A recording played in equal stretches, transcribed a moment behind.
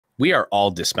we are all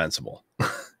dispensable.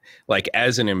 Like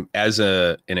as an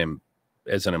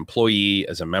employee,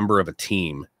 as a member of a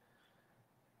team,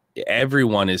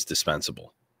 everyone is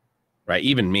dispensable, right?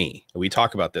 Even me. We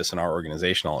talk about this in our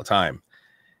organization all the time.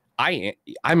 I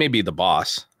may be the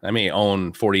boss. I may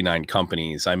own 49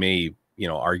 companies. I may,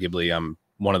 arguably I'm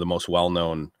one of the most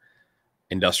well-known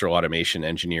industrial automation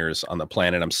engineers on the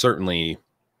planet. I'm certainly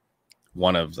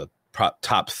one of the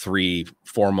top 3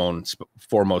 foremost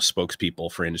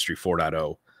spokespeople for Industry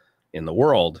 4.0 in the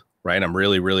world, right? I'm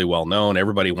really, really well known.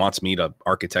 Everybody wants me to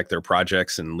architect their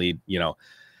projects and lead,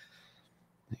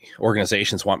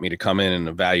 organizations want me to come in and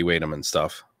evaluate them and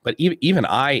stuff. But even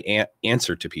I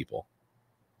answer to people.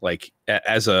 Like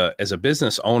as a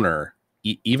business owner,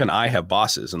 even I have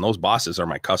bosses, and those bosses are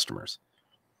my customers,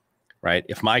 right?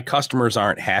 If my customers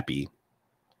aren't happy,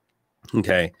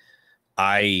 okay,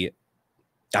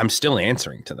 I'm still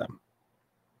answering to them.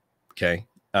 Okay.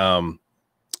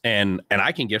 And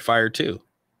I can get fired too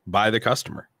by the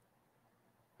customer.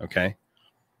 Okay.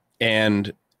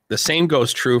 And the same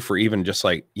goes true for even just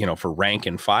like, for rank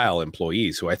and file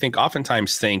employees who I think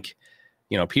oftentimes think,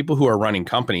 people who are running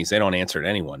companies, they don't answer to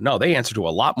anyone. No, they answer to a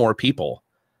lot more people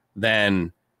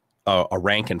than a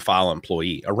rank and file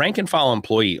employee. A rank and file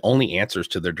employee only answers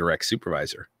to their direct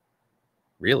supervisor.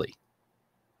 Really.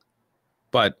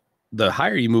 But the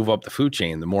higher you move up the food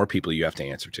chain, the more people you have to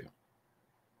answer to.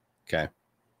 Okay.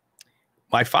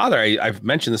 My father, I've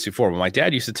mentioned this before, but my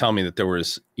dad used to tell me that there were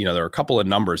a couple of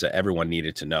numbers that everyone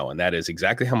needed to know. And that is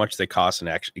exactly how much they cost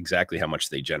and exactly how much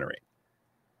they generate.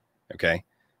 Okay.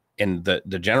 And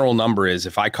the general number is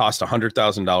if I cost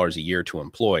 $100,000 a year to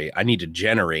employ, I need to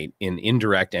generate in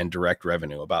indirect and direct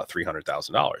revenue about $300,000,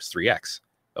 3x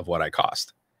of what I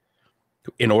cost,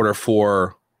 in order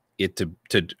for it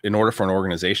in order for an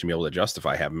organization to be able to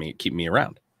justify having keep me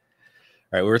around.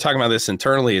 All right, we were talking about this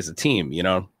internally as a team.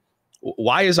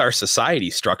 Why is our society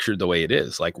structured the way it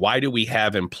is? Like, why do we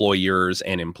have employers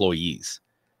and employees?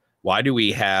 Why do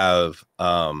we have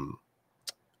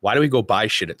why do we go buy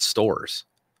shit at stores?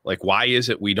 Like, why is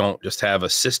it we don't just have a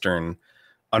cistern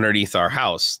underneath our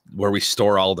house where we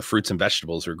store all the fruits and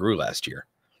vegetables we grew last year?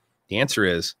 The answer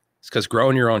is it's because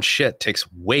growing your own shit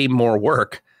takes way more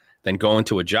work than going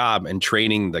to a job and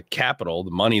trading the capital, the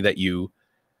money that you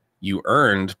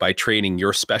earned by trading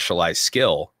your specialized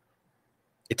skill.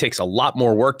 It takes a lot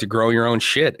more work to grow your own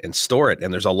shit and store it.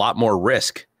 And there's a lot more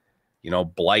risk,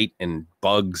 blight and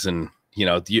bugs. And,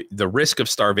 the risk of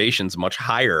starvation is much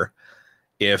higher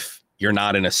if you're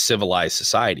not in a civilized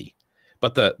society.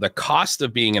 But the cost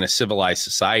of being in a civilized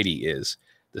society is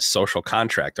the social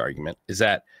contract argument, is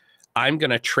that I'm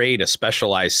going to trade a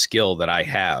specialized skill that I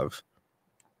have.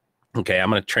 Okay, I'm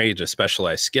going to trade a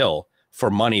specialized skill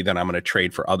for money that I'm going to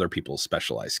trade for other people's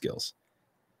specialized skills.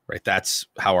 Right? That's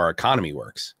how our economy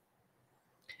works.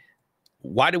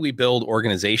 Why do we build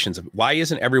organizations? Why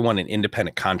isn't everyone an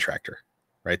independent contractor?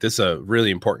 Right? This is a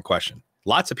really important question.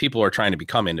 Lots of people are trying to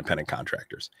become independent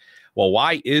contractors. Well,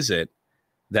 why is it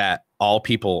that all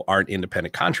people aren't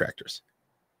independent contractors?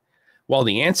 Well,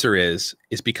 the answer is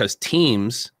because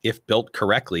teams, if built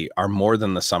correctly, are more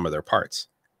than the sum of their parts.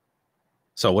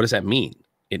 So what does that mean?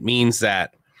 It means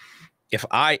that if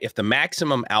the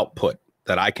maximum output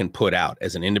that I can put out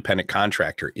as an independent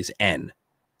contractor is N,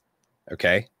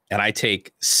 okay? And I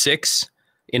take 6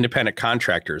 independent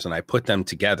contractors and I put them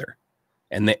together,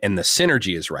 and the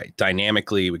synergy is right.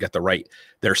 Dynamically, we got the right,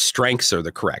 their strengths are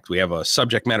the correct. We have a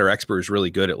subject matter expert who's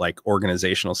really good at like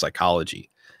organizational psychology.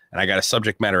 And I got a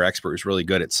subject matter expert who's really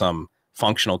good at some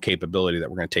functional capability that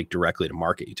we're going to take directly to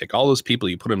market. You take all those people,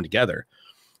 you put them together,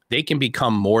 they can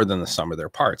become more than the sum of their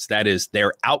parts. That is,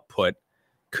 their output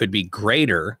could be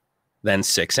greater than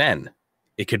 6N.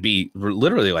 It could be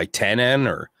literally like 10N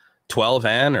or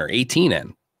 12N or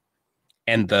 18N.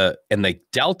 And the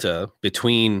delta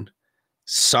between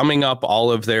summing up all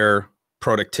of their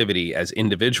productivity as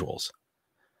individuals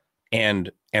and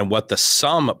what the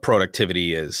sum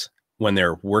productivity is when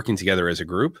they're working together as a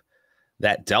group,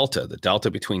 that delta, the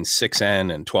delta between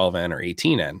 6N and 12N or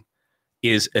 18N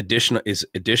is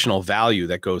additional value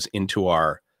that goes into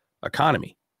our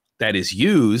economy that is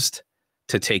used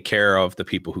to take care of the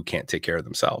people who can't take care of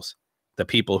themselves, the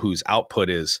people whose output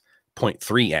is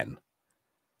 0.3N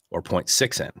or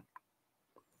 0.6N.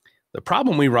 The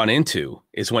problem we run into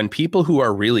is when people who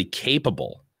are really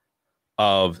capable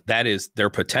of, that is their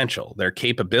potential, their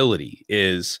capability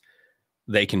is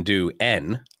they can do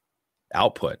N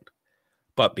output,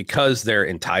 but because they're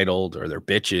entitled or they're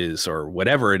bitches or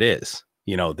whatever it is,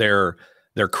 they're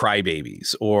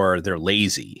crybabies or they're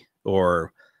lazy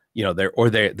or,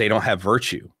 they don't have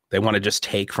virtue. They want to just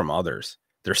take from others.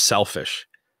 They're selfish.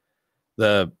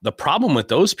 The problem with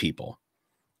those people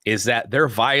is that they're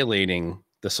violating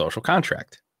the social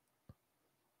contract.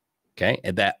 Okay.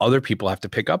 And that other people have to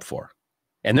pick up for,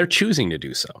 and they're choosing to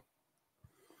do so.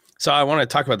 So I want to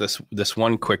talk about this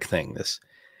one quick thing.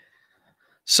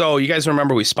 So you guys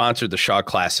remember we sponsored the Shaw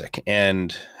Classic,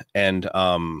 and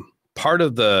part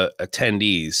of the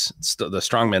attendees, the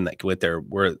strongmen that went there,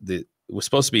 it was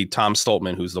supposed to be Tom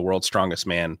Stoltman, who's the world's strongest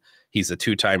man. He's the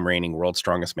 2-time reigning world's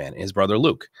strongest man. His brother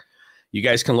Luke. You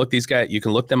guys can look these guys. You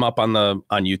can look them up on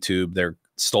YouTube. They're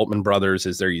Stoltman Brothers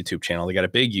is their YouTube channel. They got a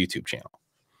big YouTube channel.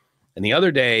 And the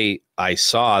other day I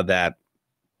saw that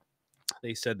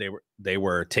they said they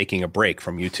were taking a break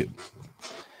from YouTube.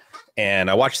 And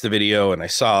I watched the video and I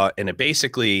saw, and it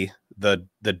basically the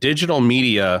digital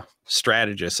media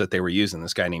strategist that they were using,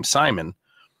 this guy named Simon,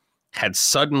 had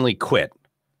suddenly quit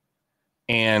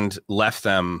and left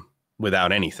them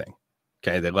without anything.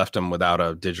 Okay. They left them without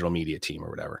a digital media team or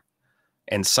whatever.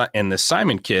 And the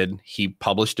Simon kid, he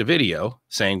published a video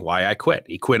saying why I quit.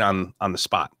 He quit on the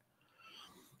spot.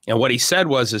 And what he said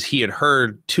is he had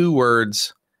heard 2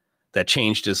 words that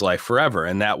changed his life forever.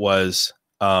 And that was,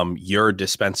 you're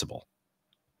dispensable.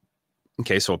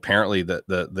 Okay. So apparently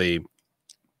the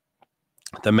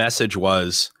message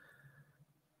was,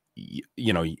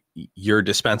 you're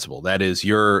dispensable. That is,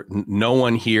 no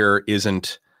one here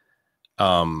isn't,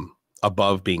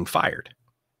 above being fired.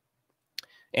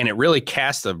 And it really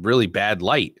cast a really bad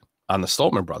light on the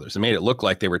Stoltman brothers. It made it look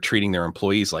like they were treating their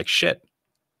employees like shit.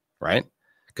 Right.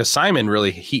 Because Simon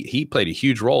really, he played a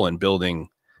huge role in building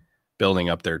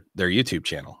up their YouTube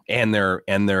channel and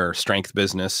their strength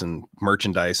business and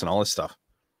merchandise and all this stuff.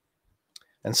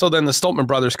 And so then the Stoltman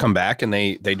brothers come back and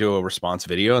they do a response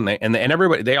video, and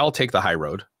everybody, they all take the high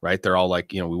road, right? They're all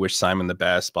like, we wish Simon the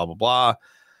best, blah, blah, blah,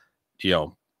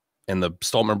 and the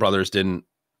Stoltman brothers didn't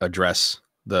address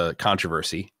the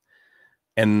controversy.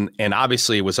 And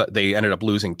obviously they ended up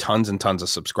losing tons and tons of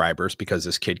subscribers because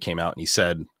this kid came out and he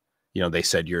said, they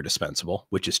said you're dispensable,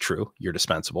 which is true. You're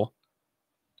dispensable.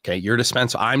 Okay. You're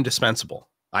dispensable. I'm dispensable.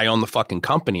 I own the fucking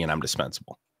company and I'm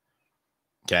dispensable.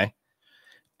 Okay.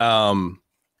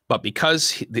 But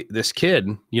because this kid,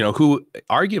 who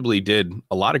arguably did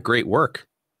a lot of great work,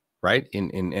 right?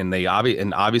 And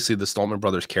obviously the Stoltman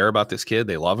brothers care about this kid.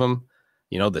 They love him.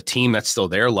 The team that's still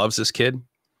there loves this kid.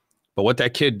 But what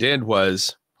that kid did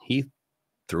was he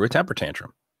threw a temper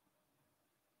tantrum.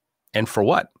 And for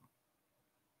what?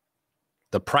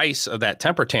 The price of that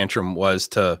temper tantrum was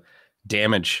to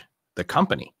damage the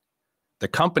company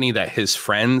that his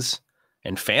friends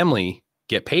and family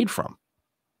get paid from.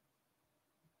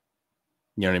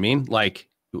 You know what I mean? Like,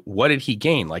 what did he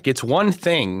gain? Like, it's one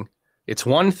thing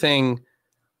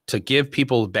to give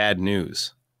people bad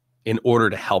news in order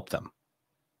to help them.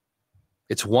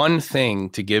 It's one thing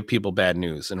to give people bad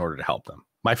news in order to help them.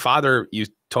 My father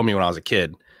told me when I was a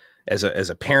kid, as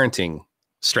a parenting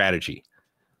strategy,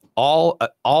 all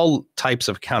types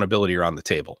of accountability are on the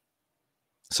table.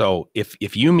 So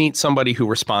if you meet somebody who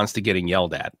responds to getting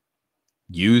yelled at,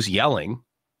 use yelling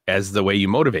as the way you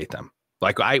motivate them.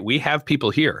 Like we have people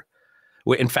here.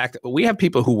 In fact, we have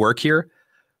people who work here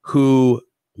who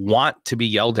want to be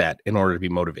yelled at in order to be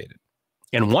motivated.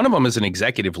 And one of them is an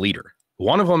executive leader.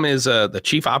 One of them is the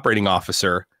chief operating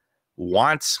officer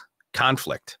wants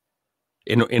conflict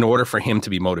in order for him to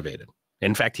be motivated.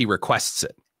 In fact, he requests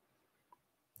it.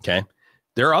 Okay.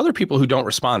 There are other people who don't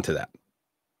respond to that.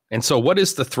 And so what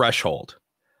is the threshold?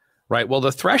 Right? Well,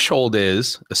 the threshold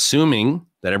is assuming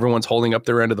that everyone's holding up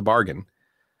their end of the bargain.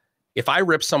 If I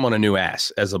rip someone a new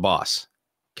ass as a boss,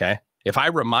 okay, if I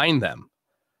remind them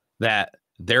that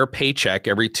their paycheck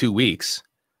every 2 weeks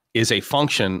is a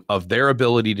function of their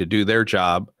ability to do their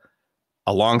job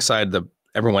alongside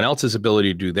everyone else's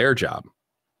ability to do their job,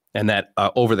 and that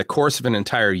over the course of an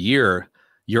entire year,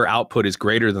 your output is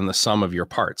greater than the sum of your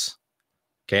parts.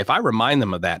 Okay, if I remind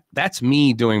them of that, that's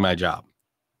me doing my job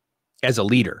as a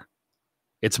leader.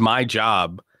 It's my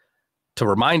job to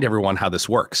remind everyone how this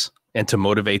works and to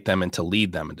motivate them and to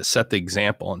lead them and to set the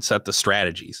example and set the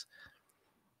strategies.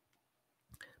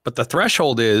 But the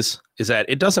threshold is that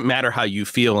it doesn't matter how you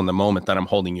feel in the moment that I'm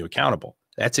holding you accountable.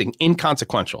 That's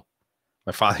inconsequential.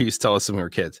 My father used to tell us when we were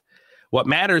kids. What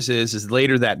matters is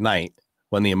later that night,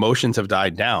 when the emotions have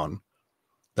died down,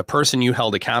 the person you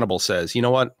held accountable says, you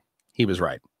know what? He was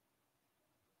right.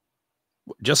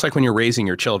 Just like when you're raising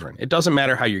your children, it doesn't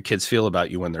matter how your kids feel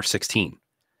about you when they're 16.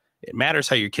 It matters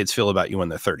how your kids feel about you when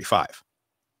they're 35.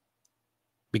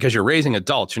 Because you're raising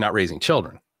adults, you're not raising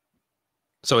children.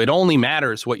 So it only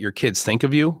matters what your kids think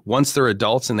of you once they're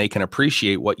adults and they can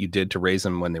appreciate what you did to raise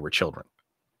them when they were children.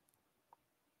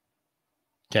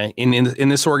 Okay. In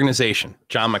this organization,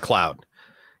 John McLeod,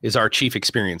 is our Chief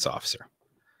Experience Officer.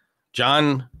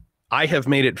 John, I have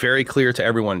made it very clear to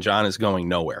everyone, John is going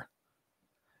nowhere.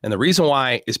 And the reason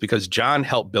why is because John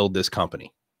helped build this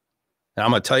company. And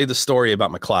I'm going to tell you the story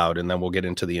about McLeod, and then we'll get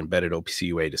into the embedded OPC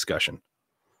UA discussion.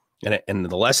 And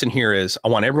the lesson here is I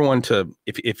want everyone to,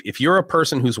 if you're a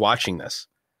person who's watching this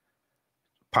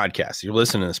podcast, you're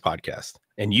listening to this podcast,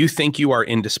 and you think you are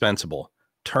indispensable,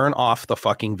 turn off the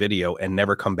fucking video and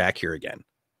never come back here again.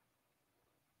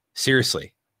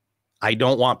 Seriously, I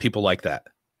don't want people like that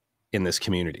in this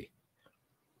community.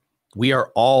 We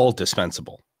are all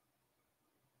dispensable.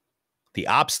 The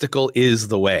obstacle is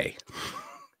the way.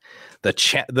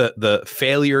 The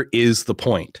failure is the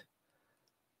point.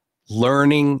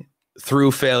 Learning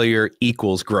through failure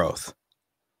equals growth.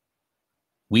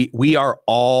 We are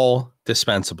all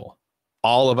dispensable.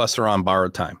 All of us are on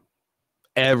borrowed time.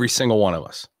 Every single one of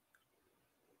us.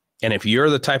 And if you're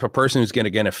the type of person who's going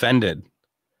to get offended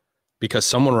because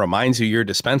someone reminds you you're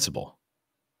dispensable,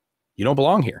 you don't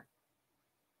belong here.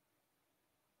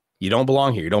 You don't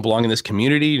belong here. You don't belong in this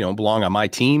community. You don't belong on my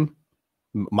team,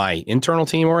 my internal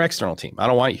team or external team. I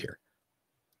don't want you here.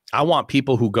 I want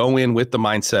people who go in with the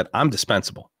mindset, I'm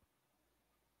dispensable.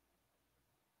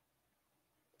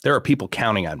 There are people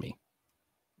counting on me.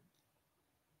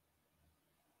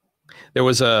 There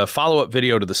was a follow-up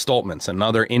video to the Stoltmans,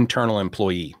 another internal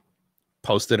employee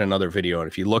posted another video. And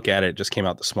if you look at it, it just came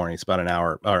out this morning. It's about an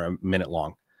hour or a minute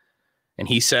long. And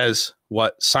he says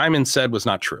what Simon said was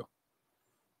not true.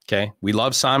 Okay. We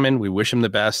love Simon. We wish him the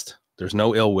best. There's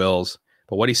no ill wills,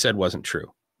 but what he said wasn't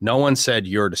true. No one said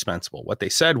you're dispensable. What they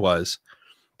said was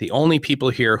the only people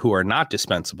here who are not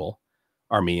dispensable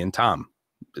are me and Tom,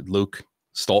 Luke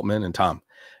Stoltman and Tom.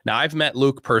 Now I've met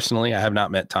Luke personally. I have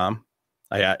not met Tom.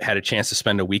 I had a chance to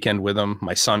spend a weekend with him.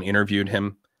 My son interviewed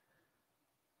him.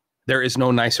 There is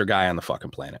no nicer guy on the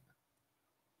fucking planet.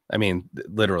 I mean,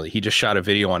 literally, he just shot a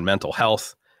video on mental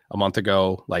health a month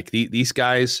ago. Like these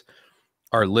guys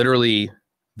are literally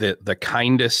the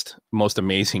kindest, most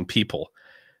amazing people,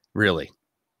 really.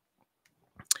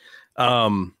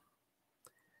 And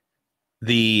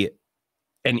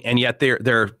yet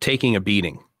they're taking a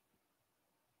beating.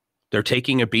 They're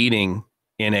taking a beating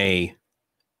in a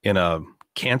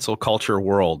cancel culture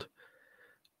world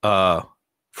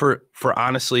for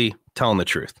honestly telling the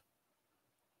truth.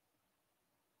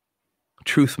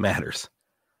 Truth matters.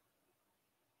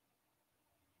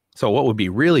 So what would be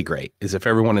really great is if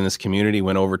everyone in this community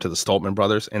went over to the Stoltman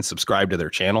brothers and subscribed to their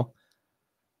channel.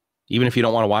 Even if you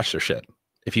don't want to watch their shit.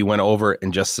 If you went over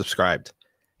and just subscribed,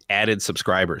 added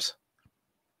subscribers,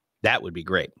 that would be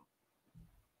great.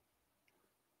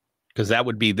 Because that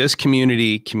would be this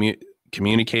community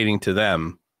communicating to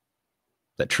them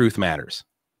that truth matters.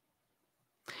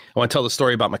 I want to tell the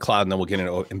story about McLeod, and then we'll get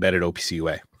into embedded OPC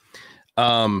UA.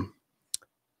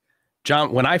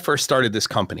 John, when I first started this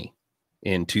company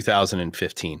in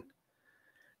 2015,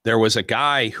 there was a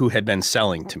guy who had been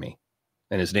selling to me,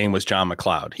 and his name was John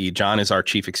McLeod. John is our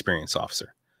Chief Experience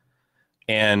Officer.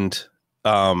 And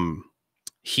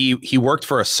he worked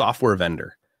for a software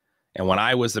vendor. And when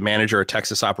I was the manager of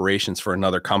Texas operations for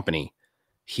another company,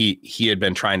 he had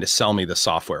been trying to sell me the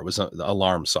software. It was the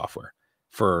alarm software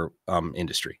for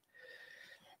industry.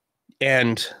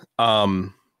 And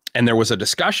there was a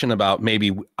discussion about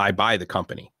maybe I buy the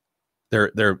company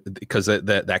because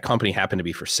that company happened to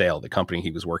be for sale, the company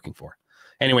he was working for.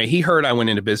 Anyway, he heard I went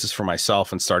into business for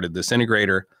myself and started this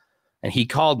integrator, and he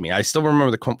called me. I still remember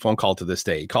the phone call to this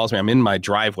day. He calls me. I'm in my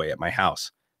driveway at my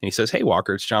house, and he says, "Hey,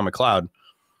 Walker, it's John McLeod."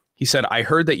 He said, "I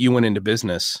heard that you went into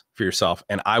business for yourself,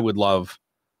 and I would love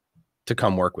to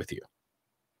come work with you.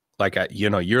 Like,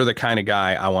 you're the kind of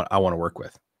guy I want to work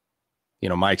with.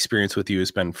 My experience with you has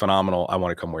been phenomenal. I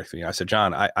want to come work with you." I said,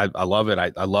 "John, I love it.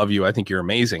 I love you. I think you're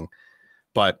amazing,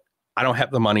 but I don't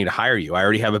have the money to hire you. I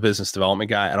already have a business development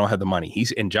guy. I don't have the money."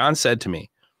 And John said to me,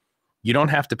 "You don't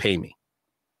have to pay me."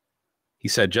 He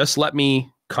said, "Just let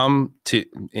me come to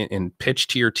and pitch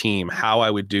to your team how I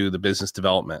would do the business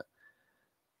development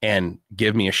and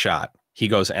give me a shot." He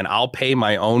goes, "And I'll pay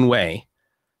my own way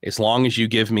as long as you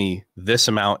give me this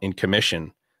amount in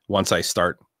commission once I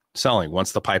start selling,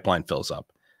 once the pipeline fills up."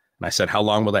 And I said, "How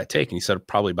long will that take?" And he said,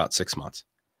 "Probably about 6 months."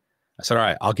 I said, "All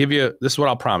right, I'll give you, this is what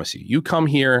I'll promise you. You come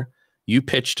here, you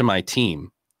pitch to my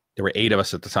team." There were 8 of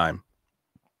us at the time.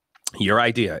 "Your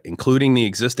idea, including the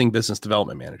existing business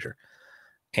development manager.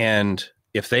 And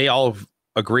if they all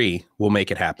agree, we'll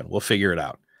make it happen. We'll figure it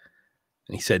out."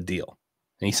 And he said, "Deal."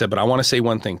 And he said, "But I want to say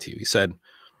one thing to you." He said,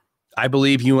 "I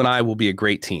believe you and I will be a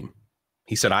great team."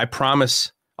 He said, "I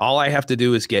promise all I have to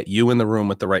do is get you in the room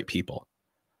with the right people.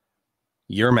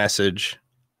 Your message,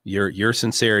 your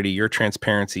sincerity, your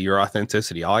transparency, your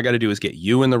authenticity. All I got to do is get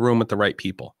you in the room with the right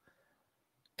people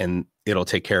and it'll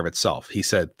take care of itself. He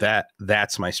said,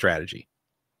 that's my strategy.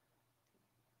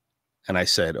 And I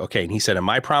said, okay. And he said, and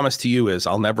my promise to you is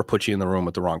I'll never put you in the room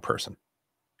with the wrong person.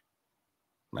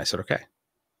 And I said, okay.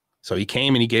 So he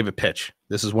came and he gave a pitch.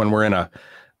 This is when we're in a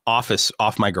office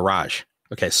off my garage.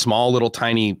 Okay. Small little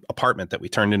tiny apartment that we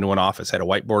turned into an office, had a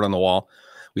whiteboard on the wall.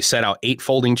 We set out 8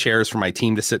 folding chairs for my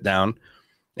team to sit down.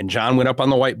 And John went up on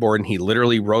the whiteboard and he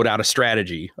literally wrote out a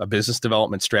strategy, a business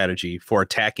development strategy for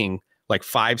attacking like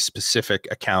 5 specific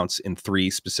accounts in 3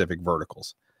 specific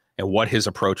verticals and what his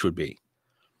approach would be.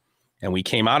 And we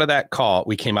came out of that call,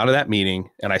 we came out of that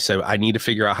meeting, and I said, I need to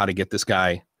figure out how to get this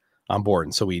guy on board.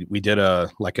 And so we did a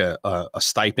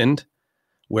stipend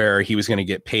where he was going to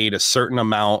get paid a certain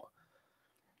amount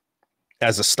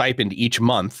as a stipend each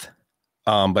month.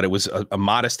 But it was a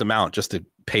modest amount just to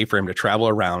pay for him to travel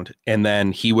around. And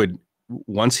then he would,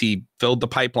 once he filled the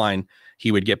pipeline,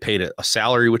 he would get paid a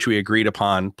salary, which we agreed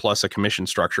upon, plus a commission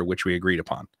structure, which we agreed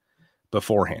upon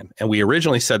beforehand. And we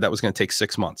originally said that was going to take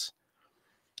 6 months.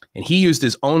 And he used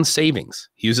his own savings.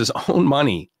 He used his own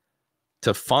money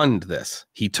to fund this.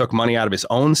 He took money out of his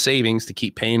own savings to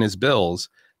keep paying his bills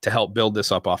to help build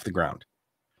this up off the ground.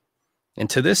 And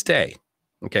to this day,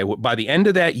 okay, by the end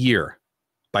of that year,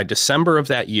 by December of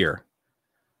that year,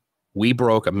 we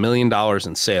broke $1 million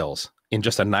in sales in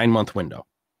just a 9-month window.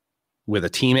 With a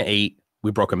team of 8,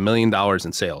 we broke $1 million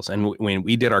in sales. And when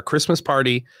we did our Christmas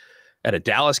party at a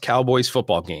Dallas Cowboys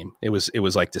football game, it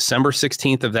was like December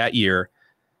 16th of that year.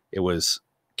 It was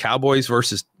Cowboys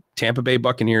versus Tampa Bay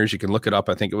Buccaneers. You can look it up.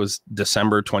 I think it was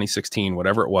December 2016,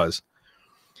 whatever it was.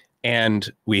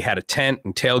 And we had a tent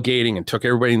and tailgating and took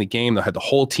everybody in the game. They had the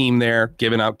whole team there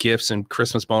giving out gifts and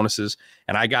Christmas bonuses.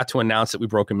 And I got to announce that we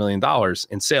broke $1 million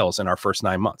in sales in our first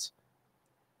 9 months.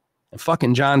 And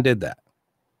fucking John did that.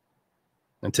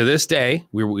 And to this day,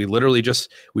 we literally just,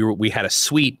 we had a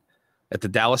suite at the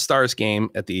Dallas Stars game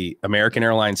at the American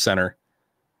Airlines Center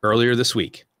earlier this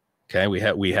week. Okay. We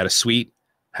had a suite,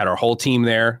 had our whole team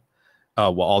there,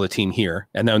 all the team here.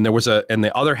 And then there was and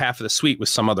the other half of the suite was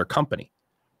some other company.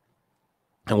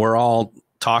 And we're all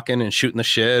talking and shooting the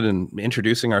shit and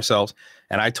introducing ourselves.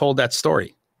 And I told that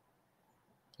story.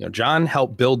 You know, John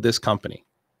helped build this company.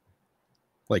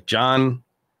 Like John,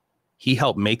 he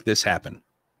helped make this happen.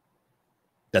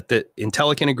 That the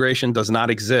Intellic integration does not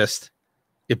exist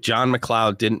if John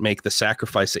McLeod didn't make the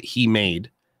sacrifice that he made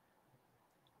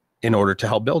in order to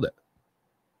help build it.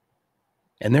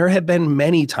 And there have been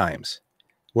many times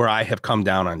where I have come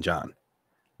down on John.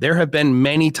 There have been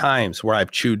many times where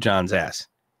I've chewed John's ass.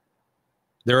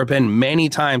 There have been many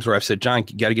times where I've said, John,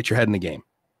 you got to get your head in the game.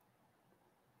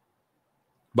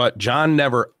 But John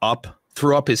never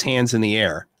threw up his hands in the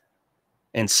air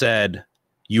and said,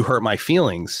 you hurt my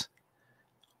feelings.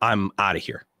 I'm out of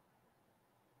here.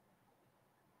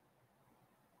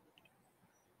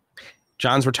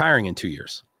 John's retiring in 2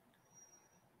 years.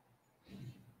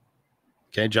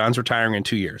 Okay, John's retiring in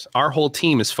 2 years. Our whole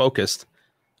team is focused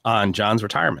on John's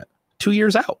retirement. 2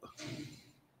 years out.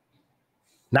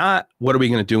 Not what are we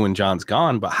going to do when John's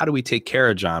gone, but how do we take care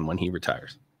of John when he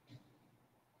retires?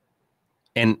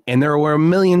 And there were a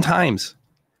million times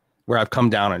where I've come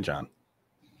down on John.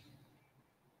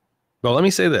 But let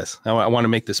me say this. I want to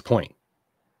make this point.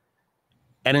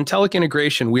 At Intellic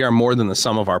Integration, we are more than the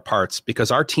sum of our parts because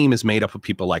our team is made up of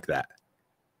people like that.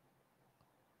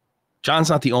 John's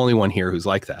not the only one here who's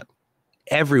like that.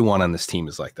 Everyone on this team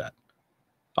is like that.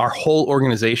 Our whole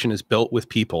organization is built with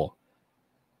people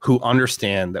who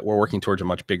understand that we're working towards a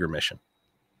much bigger mission.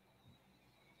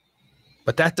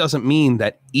 But that doesn't mean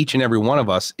that each and every one of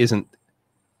us isn't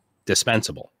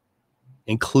dispensable,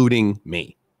 including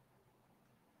me.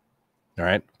 All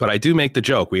right. But I do make the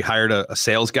joke. We hired a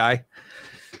sales guy,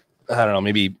 I don't know,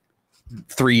 maybe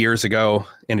 3 years ago,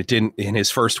 and it didn't, in his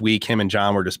first week, him and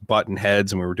John were just butting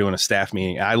heads and we were doing a staff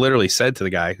meeting. I literally said to the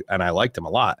guy, and I liked him a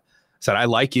lot, I said, I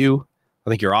like you. I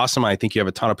think you're awesome. I think you have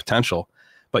a ton of potential,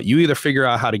 but you either figure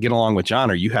out how to get along with John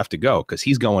or you have to go because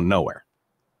he's going nowhere.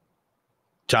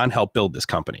 John helped build this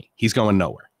company. He's going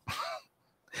nowhere.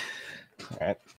 All right.